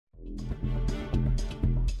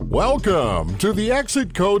Welcome to the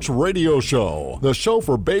Exit Coach Radio Show, the show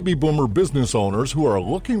for baby boomer business owners who are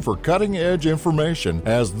looking for cutting-edge information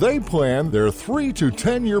as they plan their 3 to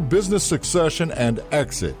 10-year business succession and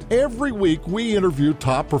exit. Every week, we interview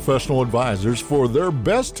top professional advisors for their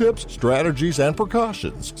best tips, strategies, and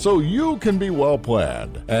precautions, so you can be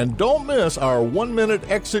well-planned. And don't miss our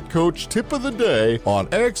 1-minute Exit Coach tip of the day on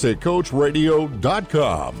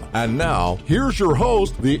ExitCoachRadio.com. And now, here's your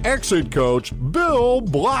host, the Exit Coach, Bill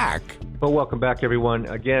Black. Well, welcome back, everyone.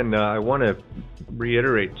 Again, I want to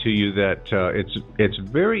reiterate to you that it's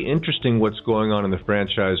very interesting what's going on in the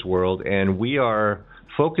franchise world, and we are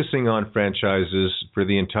focusing on franchises for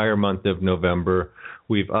the entire month of November.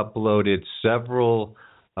 We've uploaded several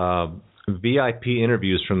VIP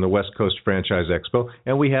interviews from the West Coast Franchise Expo,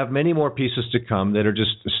 and we have many more pieces to come that are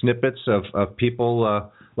just snippets of people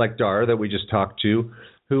like Dara that we just talked to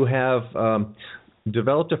who have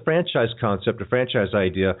developed a franchise concept, a franchise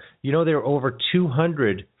idea. You know, there are over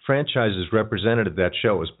 200 franchises represented at that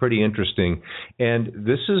show. It was pretty interesting. And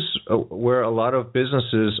this is where a lot of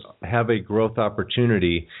businesses have a growth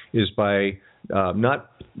opportunity, is by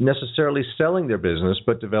not necessarily selling their business,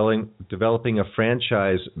 but developing a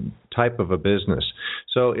franchise type of a business.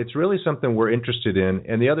 So it's really something we're interested in.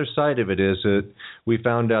 And the other side of it is that we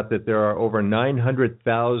found out that there are over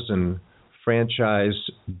 900,000 franchise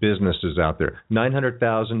businesses out there,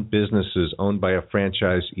 900,000 businesses owned by a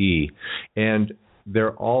franchisee, and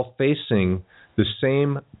they're all facing the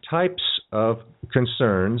same types of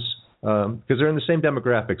concerns because they're in the same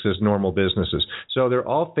demographics as normal businesses. So they're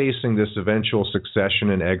all facing this eventual succession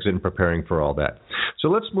and exit and preparing for all that. So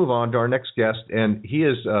let's move on to our next guest, and he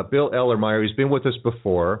is Bill Ellermeyer. He's been with us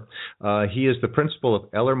before. He is the principal of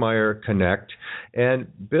Ellermeyer Connect, and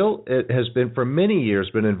Bill has been for many years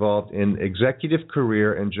been involved in executive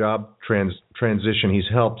career and job transition. He's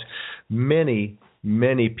helped many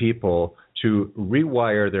people to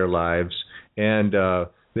rewire their lives, and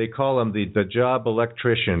they call him the job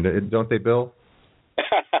electrician, don't they, Bill?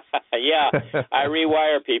 Yeah, I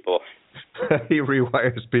rewire people. He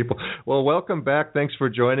rewires people. Well, welcome back. Thanks for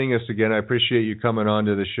joining us again. I appreciate you coming on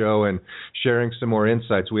to the show and sharing some more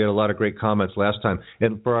insights. We had a lot of great comments last time.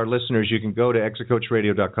 And for our listeners, you can go to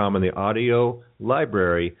ExitCoachRadio.com in the audio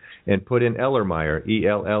library and put in Ellermeyer,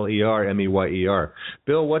 ELLERMEYER.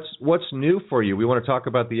 Bill, what's new for you? We want to talk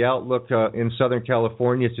about the outlook in Southern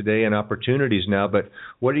California today and opportunities now, but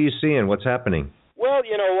what are you seeing? What's happening? Well,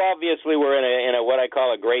 you know, obviously we're in a what I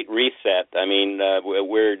call a great reset. I mean,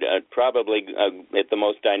 we're probably at the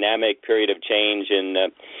most dynamic period of change in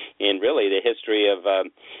really the history of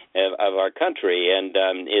our country, and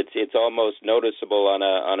it's almost noticeable on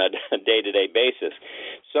a day-to-day basis.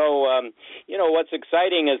 So, you know, what's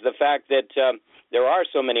exciting is the fact that there are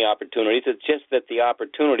so many opportunities. It's just that the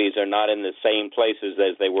opportunities are not in the same places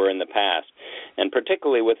as they were in the past, and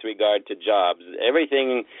particularly with regard to jobs.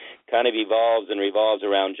 Everything kind of evolves and revolves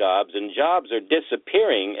around jobs, and jobs are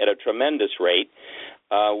disappearing at a tremendous rate.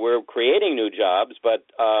 We're creating new jobs, but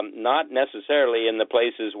not necessarily in the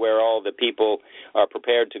places where all the people are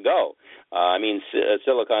prepared to go. I mean,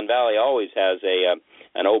 Silicon Valley always has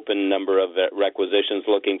an open number of requisitions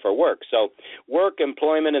looking for work. So work,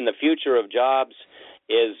 employment, and the future of jobs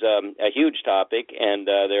is a huge topic, and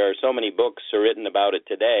there are so many books written about it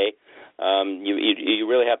today. You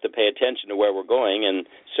really have to pay attention to where we're going, and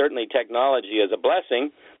certainly technology is a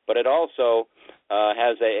blessing, but it also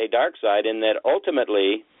has a dark side in that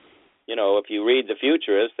ultimately, you know, if you read the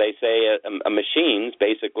futurists, they say machines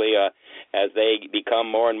basically, as they become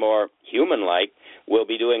more and more human-like, will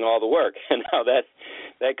be doing all the work. And now that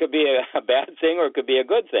could be a bad thing or it could be a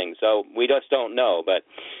good thing. So we just don't know. But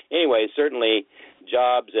anyway, certainly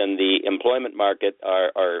jobs and the employment market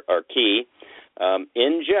are key.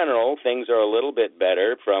 In general, things are a little bit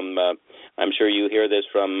better from, I'm sure you hear this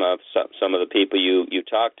from some of the people you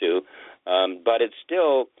talk to, but it's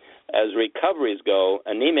still, as recoveries go,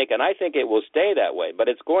 anemic, and I think it will stay that way, but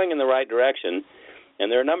it's going in the right direction,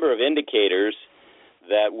 and there are a number of indicators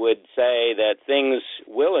that would say that things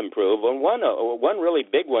will improve. And one really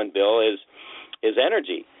big one, Bill, is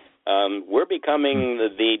energy. We're becoming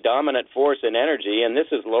the dominant force in energy, and this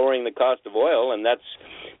is lowering the cost of oil, and that's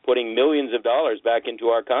putting millions of dollars back into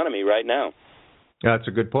our economy right now. That's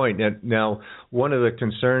a good point. Now, one of the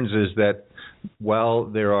concerns is that while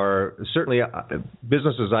there are certainly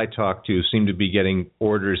businesses I talk to seem to be getting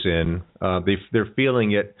orders in, they're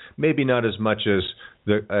feeling it, maybe not as much as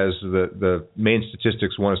the main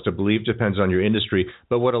statistics want us to believe, depends on your industry.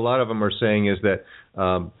 But what a lot of them are saying is that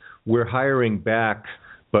we're hiring back,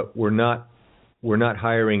 but we're not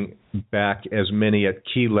hiring back as many at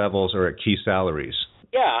key levels or at key salaries.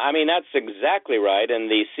 Yeah, I mean, that's exactly right.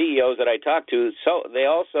 And the CEOs that I talk to, so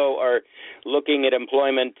they also are looking at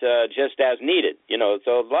employment just as needed.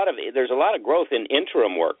 So there's a lot of growth in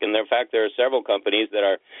interim work. And in fact, there are several companies that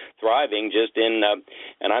are thriving just in,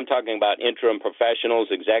 and I'm talking about interim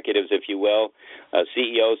professionals, executives, if you will,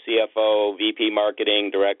 CEO, CFO, VP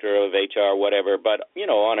marketing, director of HR, whatever, but,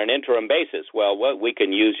 on an interim basis. Well, we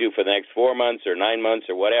can use you for the next 4 months or 9 months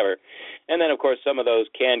or whatever. And then, of course, some of those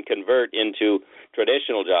can convert into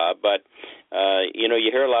traditional job, but you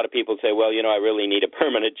hear a lot of people say, well, I really need a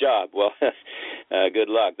permanent job. Well, good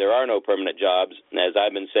luck. There are no permanent jobs. As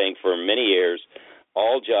I've been saying for many years,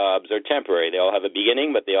 all jobs are temporary. They all have a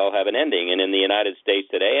beginning, but they all have an ending. And in the United States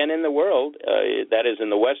today and in the world, that is in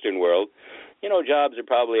the Western world, jobs are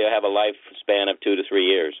probably have a lifespan of 2 to 3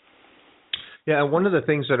 years. Yeah, one of the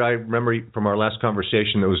things that I remember from our last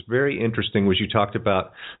conversation that was very interesting was you talked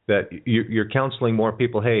about that you're counseling more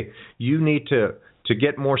people, hey, you need to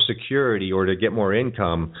get more security or to get more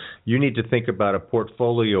income, you need to think about a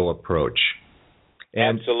portfolio approach.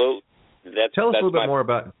 And absolutely. Tell us a little bit more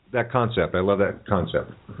about that concept. I love that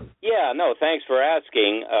concept. Yeah, no, thanks for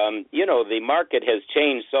asking. The market has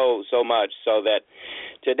changed so much so that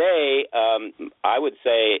today I would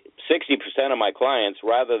say 60% of my clients,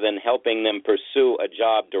 rather than helping them pursue a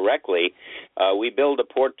job directly, we build a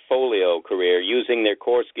portfolio career using their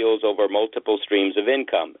core skills over multiple streams of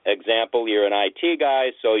income. Example, you're an IT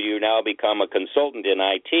guy, so you now become a consultant in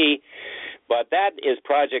IT. But that is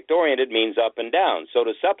project-oriented, means up and down. So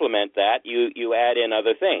to supplement that, you add in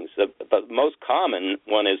other things. The most common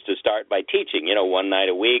one is to start by teaching, 1 night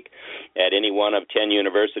a week at any one of 10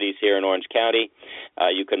 universities here in Orange County.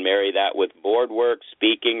 You can marry that with board work,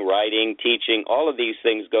 speaking, writing, teaching. All of these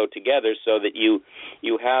things go together so that you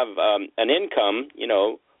have an income,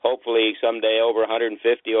 hopefully someday over 150,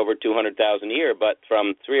 over 200,000 a year, but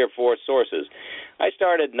from 3 or 4 sources. I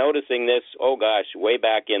started noticing this, way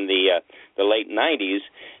back in the late 90s,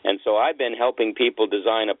 and so I've been helping people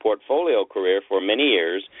design a portfolio career for many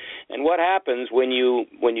years. And what happens when you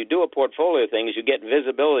do a portfolio thing is you get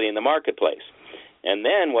visibility in the marketplace. And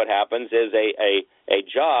then what happens is a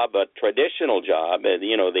job, a traditional job,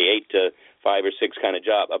 the 8 to 5 or 6 kind of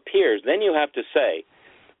job appears. Then you have to say,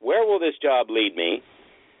 where will this job lead me?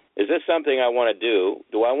 Is this something I want to do?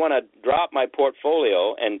 Do I want to drop my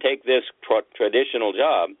portfolio and take this traditional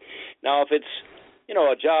job? Now, if it's,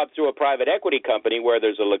 a job through a private equity company where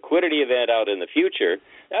there's a liquidity event out in the future,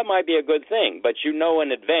 that might be a good thing, but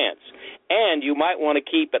in advance. And you might want to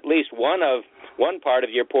keep at least one part of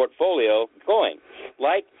your portfolio going.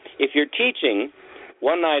 Like if you're teaching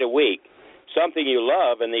 1 night a week, something you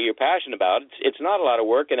love and that you're passionate about, it's not a lot of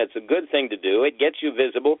work, and it's a good thing to do. It gets you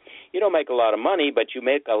visible. You don't make a lot of money, but you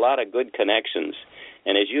make a lot of good connections.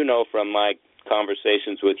 And as you know from my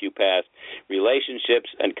conversations with you past, relationships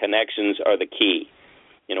and connections are the key.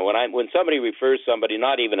 When somebody refers somebody,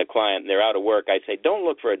 not even a client, and they're out of work, I say, don't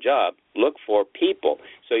look for a job. Look for people.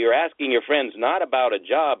 So you're asking your friends not about a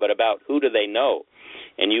job, but about who do they know.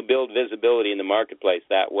 And you build visibility in the marketplace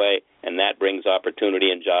that way, and that brings opportunity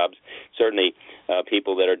and jobs. Certainly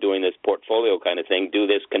people that are doing this portfolio kind of thing do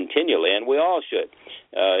this continually, and we all should.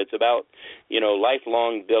 It's about,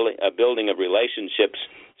 lifelong building of relationships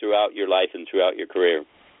throughout your life and throughout your career.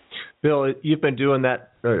 Bill, you've been doing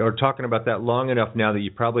that or talking about that long enough now that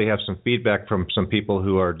you probably have some feedback from some people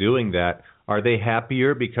who are doing that. Are they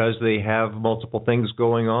happier because they have multiple things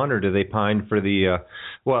going on, or do they pine for the,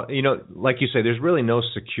 like you say, there's really no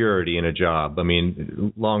security in a job. I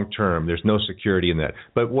mean, long term, there's no security in that.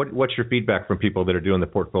 But what's your feedback from people that are doing the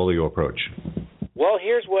portfolio approach? Well,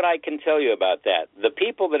 here's what I can tell you about that. The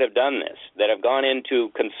people that have done this, that have gone into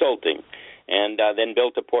consulting and then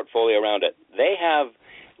built a portfolio around it, they have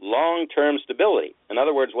long-term stability. In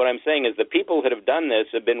other words, what I'm saying is the people that have done this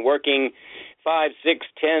have been working 5, 6,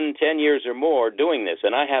 10 years or more doing this,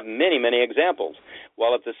 and I have many, many examples.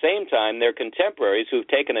 While at the same time, their contemporaries who've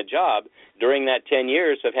taken a job during that 10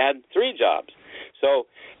 years have had 3 jobs. So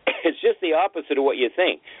it's just the opposite of what you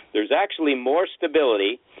think. There's actually more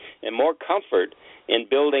stability and more comfort in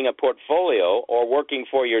building a portfolio or working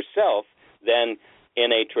for yourself than in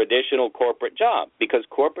a traditional corporate job, because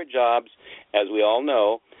corporate jobs, as we all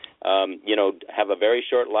know, have a very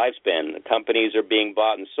short lifespan. The companies are being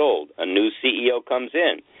bought and sold. A new CEO comes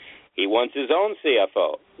in. He wants his own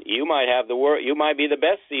CFO. You might be the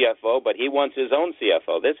best CFO, but he wants his own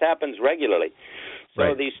CFO. This happens regularly. So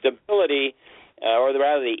right. The stability, or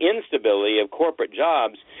rather the instability of corporate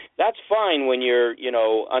jobs, that's fine when you're,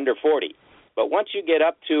 under 40. But once you get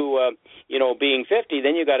up to, being 50,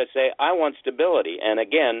 then you got to say, I want stability. And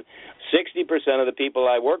again, 60% of the people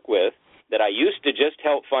I work with that I used to just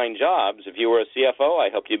help find jobs. If you were a CFO, I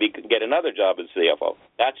helped you get another job as CFO.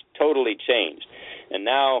 That's totally changed. And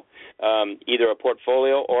now either a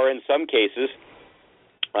portfolio or in some cases,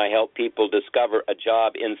 I help people discover a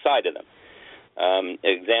job inside of them.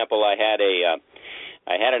 Example, I had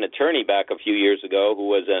an attorney back a few years ago who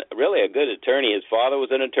was really a good attorney. His father was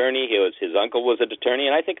an attorney. His uncle was an attorney,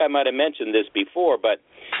 and I think I might have mentioned this before. But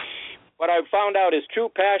what I found out his true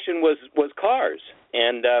passion was cars,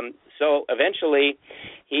 and so eventually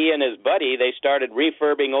he and his buddy, they started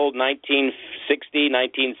refurbing old 1960,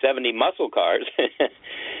 1970 muscle cars,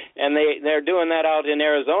 and they're doing that out in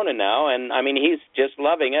Arizona now. And I mean, he's just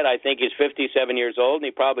loving it. I think he's 57 years old, and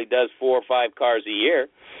he probably does 4 or 5 cars a year.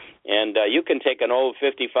 And you can take an old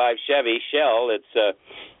 55 Chevy Shell,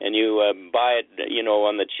 and you buy it,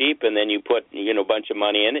 on the cheap, and then you put, a bunch of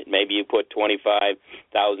money in it. Maybe you put $25,000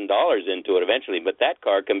 into it eventually, but that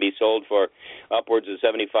car can be sold for upwards of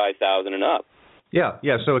 $75,000 and up. Yeah.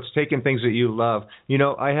 So it's taking things that you love.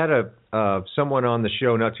 I had someone on the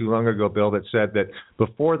show not too long ago, Bill, that said that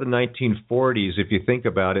before the 1940s, if you think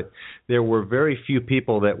about it, there were very few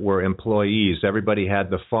people that were employees. Everybody had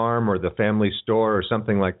the farm or the family store or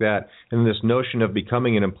something like that. And this notion of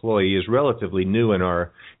becoming an employee is relatively new in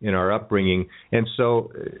our upbringing. And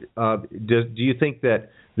so do you think that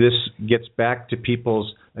this gets back to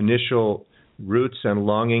people's initial roots and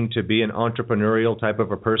longing to be an entrepreneurial type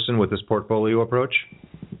of a person with this portfolio approach?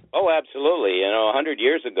 Oh, absolutely. 100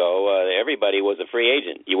 years ago, everybody was a free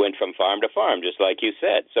agent. You went from farm to farm, just like you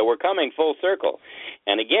said. So we're coming full circle.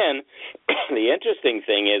 And again, the interesting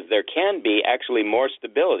thing is there can be actually more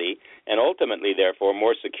stability and ultimately, therefore,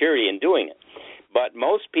 more security in doing it. But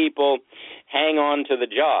most people hang on to the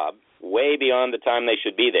job way beyond the time they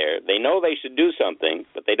should be there. They know they should do something,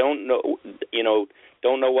 but they don't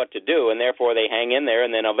know what to do, and therefore they hang in there,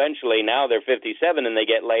 and then eventually now they're 57 and they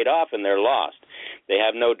get laid off and they're lost. They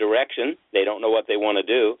have no direction. They don't know what they want to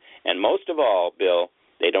do. And most of all, Bill,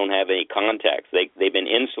 they don't have any contacts. They've been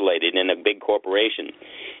insulated in a big corporation,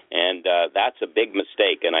 and that's a big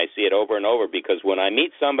mistake, and I see it over and over because when I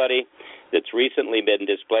meet somebody that's recently been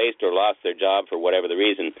displaced or lost their job for whatever the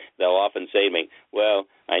reason, they'll often say to me, well,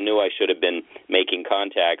 I knew I should have been making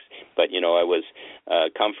contacts, but, I was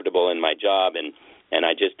comfortable in my job, and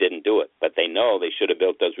I just didn't do it. But they know they should have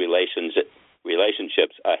built those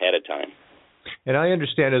relationships ahead of time. And I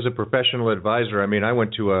understand as a professional advisor, I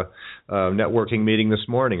went to a networking meeting this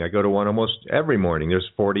morning. I go to one almost every morning. There's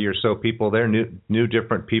 40 or so people there, new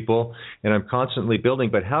different people, and I'm constantly building.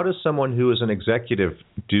 But how does someone who is an executive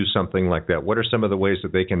do something like that? What are some of the ways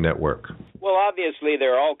that they can network? Well, obviously,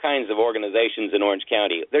 there are all kinds of organizations in Orange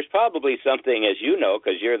County. There's probably something, as you know,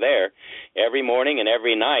 because you're there every morning and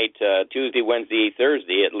every night, Tuesday, Wednesday,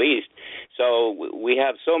 Thursday at least. So we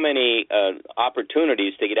have so many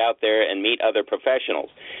opportunities to get out there and meet other professionals.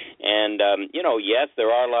 And, yes, there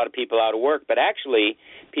are a lot of people out of work, but actually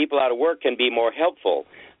people out of work can be more helpful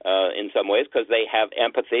in some ways because they have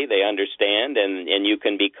empathy, they understand, and you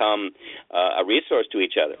can become a resource to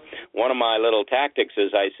each other. One of my little tactics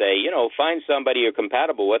is I say, find somebody you're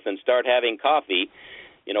compatible with and start having coffee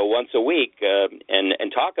once a week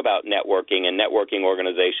and talk about networking and networking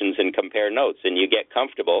organizations and compare notes, and you get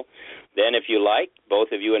comfortable. Then if you like,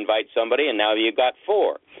 both of you invite somebody, and now you've got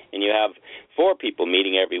 4, and you have 4 people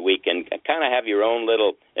meeting every week and kind of have your own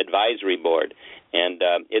little advisory board. And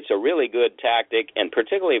it's a really good tactic, and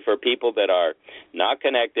particularly for people that are not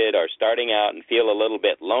connected, are starting out and feel a little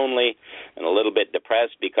bit lonely and a little bit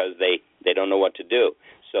depressed because they don't know what to do.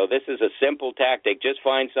 So this is a simple tactic. Just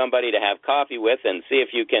find somebody to have coffee with and see if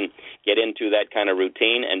you can get into that kind of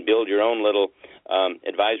routine and build your own little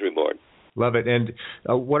advisory board. Love it. And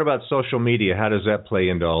what about social media? How does that play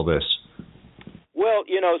into all this? Well,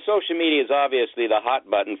 social media is obviously the hot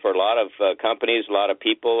button for a lot of companies, a lot of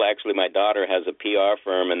people. Actually, my daughter has a PR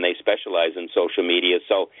firm, and they specialize in social media.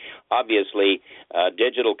 So, obviously,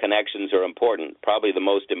 digital connections are important. Probably the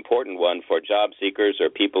most important one for job seekers or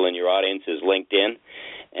people in your audience is LinkedIn.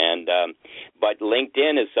 But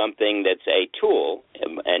LinkedIn is something that's a tool,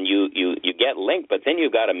 and you get linked, but then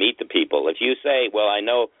you've got to meet the people. If you say, well, I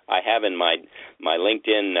know I have in my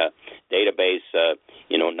LinkedIn database,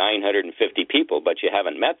 950 people, but you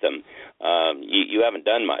haven't met them, you haven't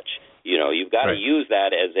done much. You've got to use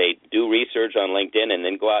that as do research on LinkedIn and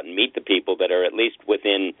then go out and meet the people that are at least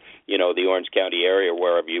within, the Orange County area,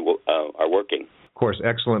 wherever you are working. Of course,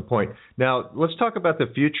 excellent point. Now, let's talk about the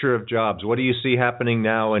future of jobs. What do you see happening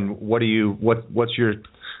now, and what do your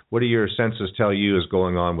senses tell you is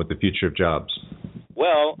going on with the future of jobs?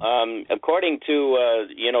 Well, according to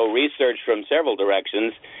research from several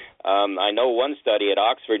directions, I know one study at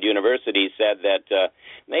Oxford University said that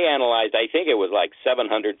they analyzed, I think it was like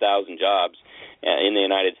 700,000 jobs in the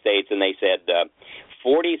United States, and they said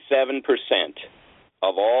 47%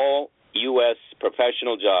 of all U.S.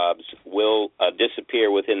 professional jobs will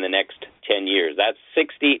disappear within the next 10 years. That's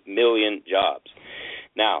 60 million jobs.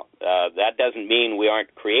 Now, that doesn't mean we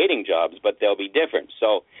aren't creating jobs, but they'll be different.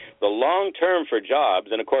 So the long term for jobs,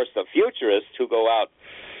 and of course the futurists who go out,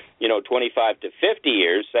 25 to 50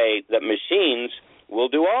 years, say that machines will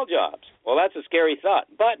do all jobs. Well, that's a scary thought,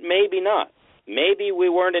 but maybe not. Maybe we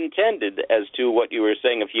weren't intended, as to what you were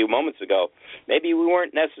saying a few moments ago, maybe we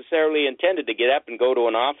weren't necessarily intended to get up and go to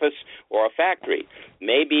an office or a factory.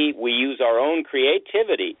 Maybe we use our own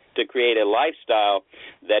creativity to create a lifestyle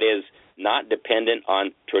that is not dependent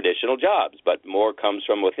on traditional jobs, but more comes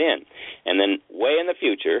from within. And then way in the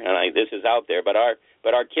future, and this is out there, but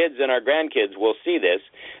our kids and our grandkids will see this,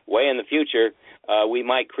 way in the future, we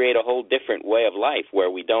might create a whole different way of life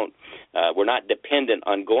where we're not dependent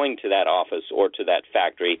on going to that office or to that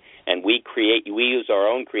factory, and we use our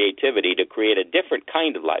own creativity to create a different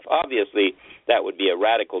kind of life. Obviously, that would be a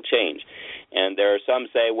radical change. And there are some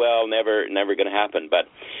say, well, never going to happen. But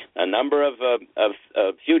a number of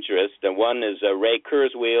futurists, and one is Ray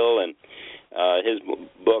Kurzweil, and his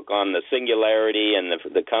book on the singularity and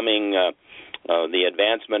the coming, the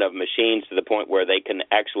advancement of machines to the point where they can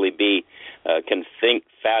actually can think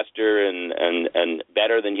faster and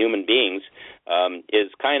better than human beings,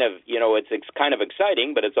 is kind of, it's kind of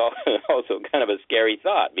exciting, but it's also kind of a scary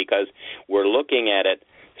thought, because we're looking at it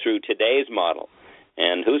through today's model.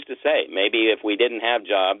 And who's to say? Maybe if we didn't have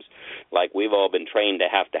jobs like we've all been trained to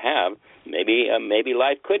have, maybe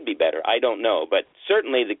life could be better. I don't know. But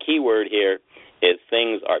certainly the key word here is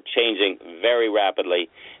things are changing very rapidly,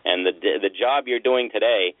 and the job you're doing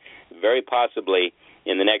today, very possibly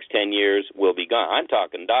in the next 10 years, will be gone. I'm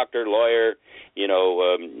talking doctor, lawyer, you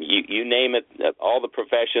name it, all the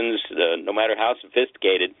professions, no matter how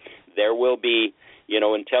sophisticated, there will be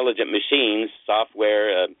intelligent machines,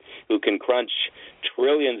 software, who can crunch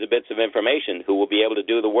trillions of bits of information, who will be able to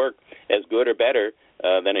do the work as good or better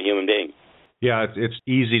than a human being. Yeah, it's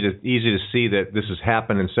easy to see that this has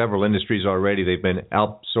happened in several industries already. They've been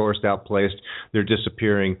outsourced, outplaced. They're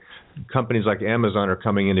disappearing. Companies like Amazon are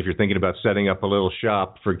coming in. If you're thinking about setting up a little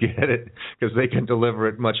shop, forget it, because they can deliver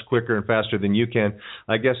it much quicker and faster than you can.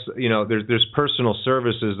 I guess there's personal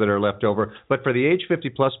services that are left over. But for the age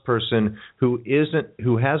 50-plus person who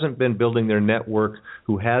hasn't been building their network,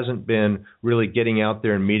 who hasn't been really getting out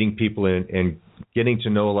there and meeting people and getting to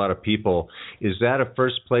know a lot of people, is that a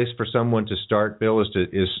first place for someone to start, Bill? Is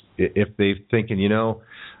if they're thinking,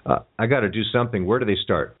 I got to do something, where do they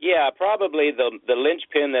start? Yeah, probably the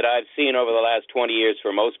linchpin that I've seen over the last 20 years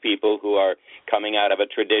for most people who are coming out of a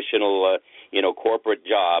traditional, corporate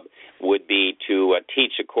job would be to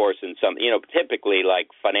teach a course in some, typically like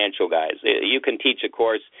financial guys. You can teach a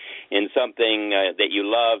course in something that you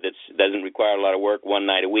love that doesn't require a lot of work one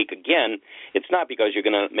night a week. Again, it's not because you're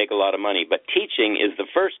going to make a lot of money, but teaching is the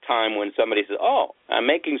first time when somebody says, oh, I'm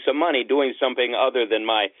making some money doing something other than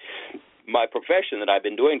my profession that I've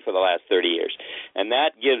been doing for the last 30 years. And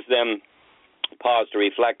that gives them pause to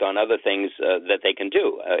reflect on other things that they can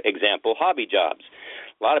do. Example, hobby jobs.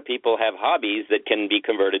 A lot of people have hobbies that can be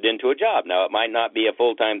converted into a job. Now, it might not be a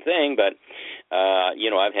full-time thing, but,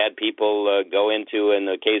 I've had people go into, in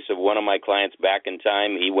the case of one of my clients back in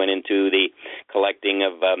time, he went into the collecting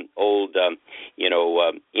of old,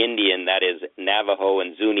 Indian, that is Navajo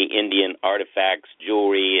and Zuni Indian artifacts,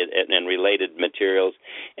 jewelry, and related materials.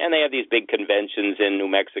 And they have these big conventions in New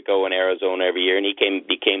Mexico and Arizona every year, and he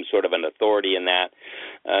became sort of an authority in that.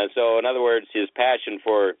 So, in other words, his passion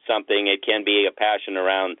for something, it can be a passion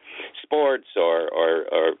around sports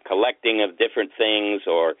or collecting of different things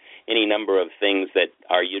or any number of things that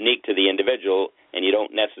are unique to the individual, and you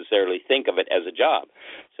don't necessarily think of it as a job.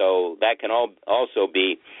 So that can also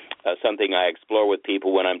be something I explore with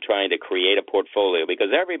people when I'm trying to create a portfolio,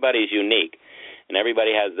 because everybody's unique and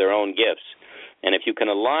everybody has their own gifts. And if you can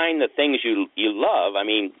align the things you love,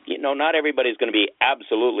 not everybody's going to be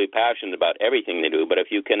absolutely passionate about everything they do, but if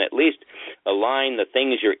you can at least align the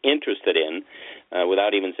things you're interested in,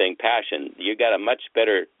 without even saying passion, you got a much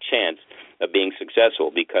better chance of being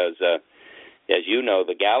successful, because, as you know,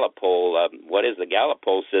 the Gallup poll, the Gallup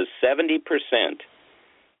poll says 70%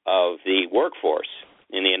 of the workforce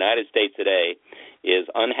in the United States today is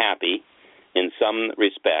unhappy in some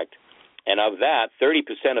respect. And of that,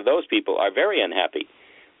 30% of those people are very unhappy,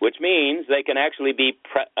 which means they can actually be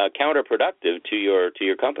counterproductive to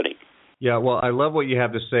your company. Yeah, well, I love what you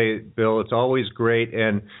have to say, Bill. It's always great.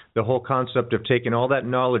 And the whole concept of taking all that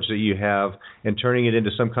knowledge that you have and turning it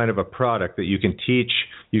into some kind of a product that you can teach,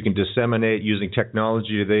 you can disseminate using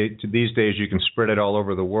technology. These days, you can spread it all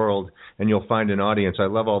over the world, and you'll find an audience. I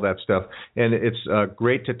love all that stuff. And it's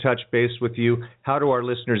great to touch base with you. How do our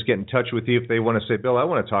listeners get in touch with you if they want to say, Bill, I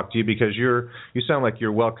want to talk to you because you sound like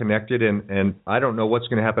you're well connected, and I don't know what's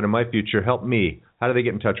going to happen in my future. Help me. How do they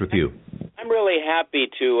get in touch with you? I'm really happy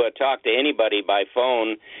to talk to anybody by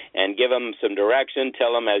phone and give them some direction,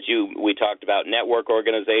 tell them, as we talked about, network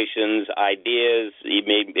organizations, ideas,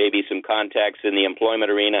 maybe some contacts in the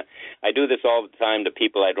employment arena. I do this all the time to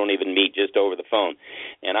people I don't even meet, just over the phone.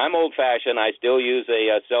 And I'm old-fashioned. I still use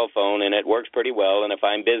a cell phone, and it works pretty well. And if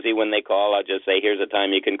I'm busy when they call, I'll just say, here's a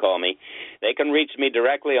time you can call me. They can reach me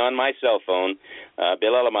directly on my cell phone,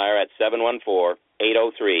 Bill Ellermeyer, at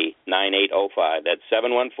 714-803-9805. That's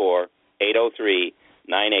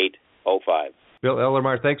 714-803-9805. Bill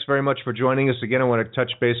Ellermeyer, thanks very much for joining us again. I want to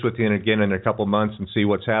touch base with you again in a couple months and see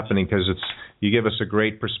what's happening, because you give us a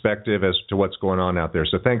great perspective as to what's going on out there.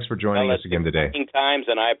 So thanks for joining us again today. Times,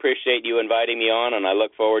 and I appreciate you inviting me on, and I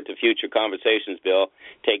look forward to future conversations, Bill.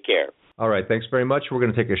 Take care. All right, thanks very much. We're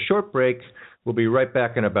going to take a short break. We'll be right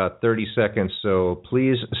back in about 30 seconds, so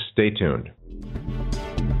please stay tuned.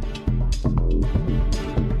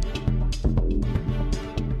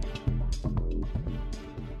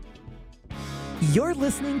 You're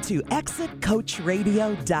listening to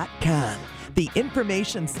ExitCoachRadio.com, the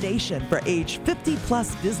information station for age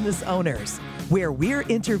 50-plus business owners, where we're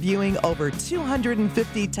interviewing over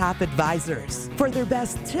 250 top advisors for their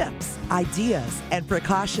best tips, ideas, and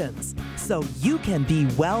precautions, so you can be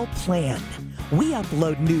well-planned. We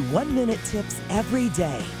upload new one-minute tips every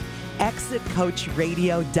day.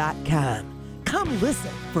 ExitCoachRadio.com. Come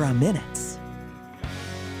listen for a minute.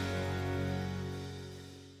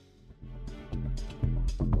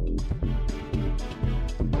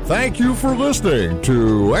 Thank you for listening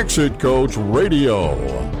to Exit Coach Radio.